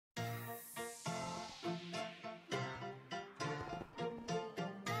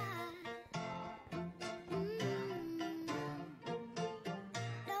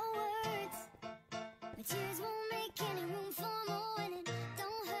My tears won't make any room for more, and it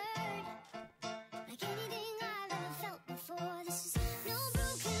don't hurt like anything I've ever felt before. This is no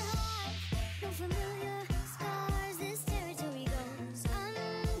broken heart, no familiar scars. This territory goes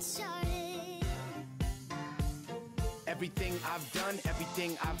uncharted. Everything I've done,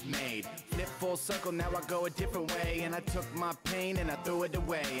 everything I've made, flip full circle, now I go a different way. And I took my pain and I threw it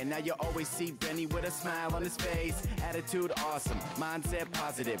away. And now you always see Benny with a smile on his face. Attitude awesome, mindset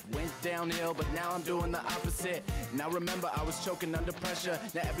positive. Went downhill, but now I'm doing the opposite. Now remember, I was choking under pressure.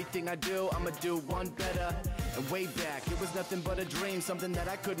 Now everything I do, I'ma do one better. And way back, it was nothing but a dream, something that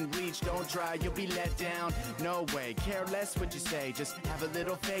I couldn't reach. Don't try, you'll be let down. No way, care less what you say. Just have a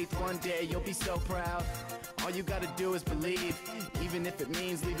little faith, one day you'll be so proud. All you gotta do is believe, even if it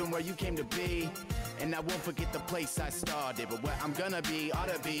means leaving where you came to be. And I won't forget the place I started, but where I'm gonna be ought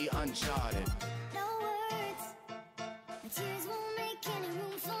to be uncharted. No words, my tears won't make any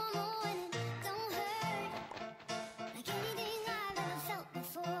room for more, and it don't hurt like anything I've ever felt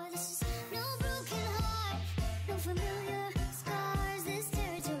before. This is no broken heart, no familiar scars. This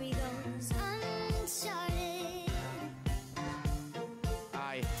territory goes uncharted.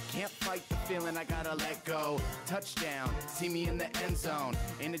 I can't fight the feeling, I gotta let go. Touchdown, see me in the end zone,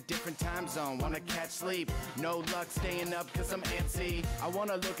 in a different time zone. Wanna catch sleep, no luck staying up cause I'm antsy. I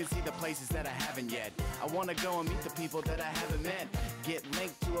wanna look and see the places that I haven't yet. I wanna go and meet the people that I haven't met. Get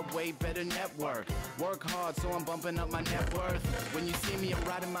linked to a way better network. Work hard so I'm bumping up my net worth. When you see me, I'm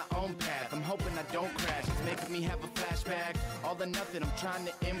riding my own path. I'm hoping I don't crash, it's making me have a flashback. All or nothing, I'm trying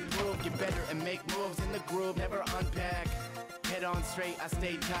to improve, get better and make moves in the groove, never unpack. Head on straight, I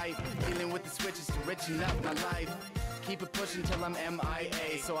stay tight, dealing with the switches to richen up my life. Keep it pushing till I'm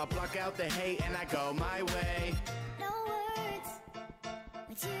MIA, so I block out the hate and I go my way. No words,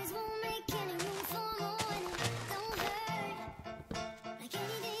 my tears won't make any room for more, and it don't hurt like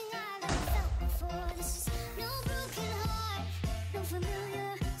anything I've ever felt before. This is no broken heart, no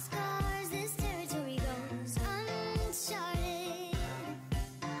familiar scars. This territory goes uncharted.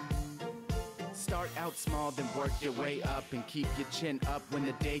 Start out small, then work your way up, and keep your chin up when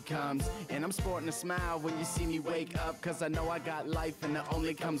the day comes. And I'm sporting a smile when you see me wake up, cause I know I got life and it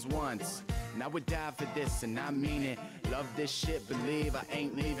only comes once. And I would die for this and I mean it. Love this shit, believe I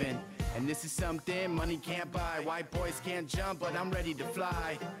ain't leaving. And this is something money can't buy. White boys can't jump, but I'm ready to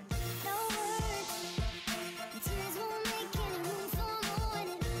fly. No words, my tears won't make any room for more, and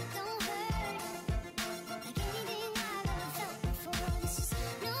it don't hurt like anything I've ever felt before. This is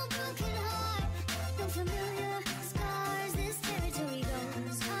no broken heart, no familiar scars. This territory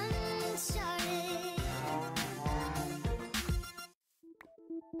goes uncharted.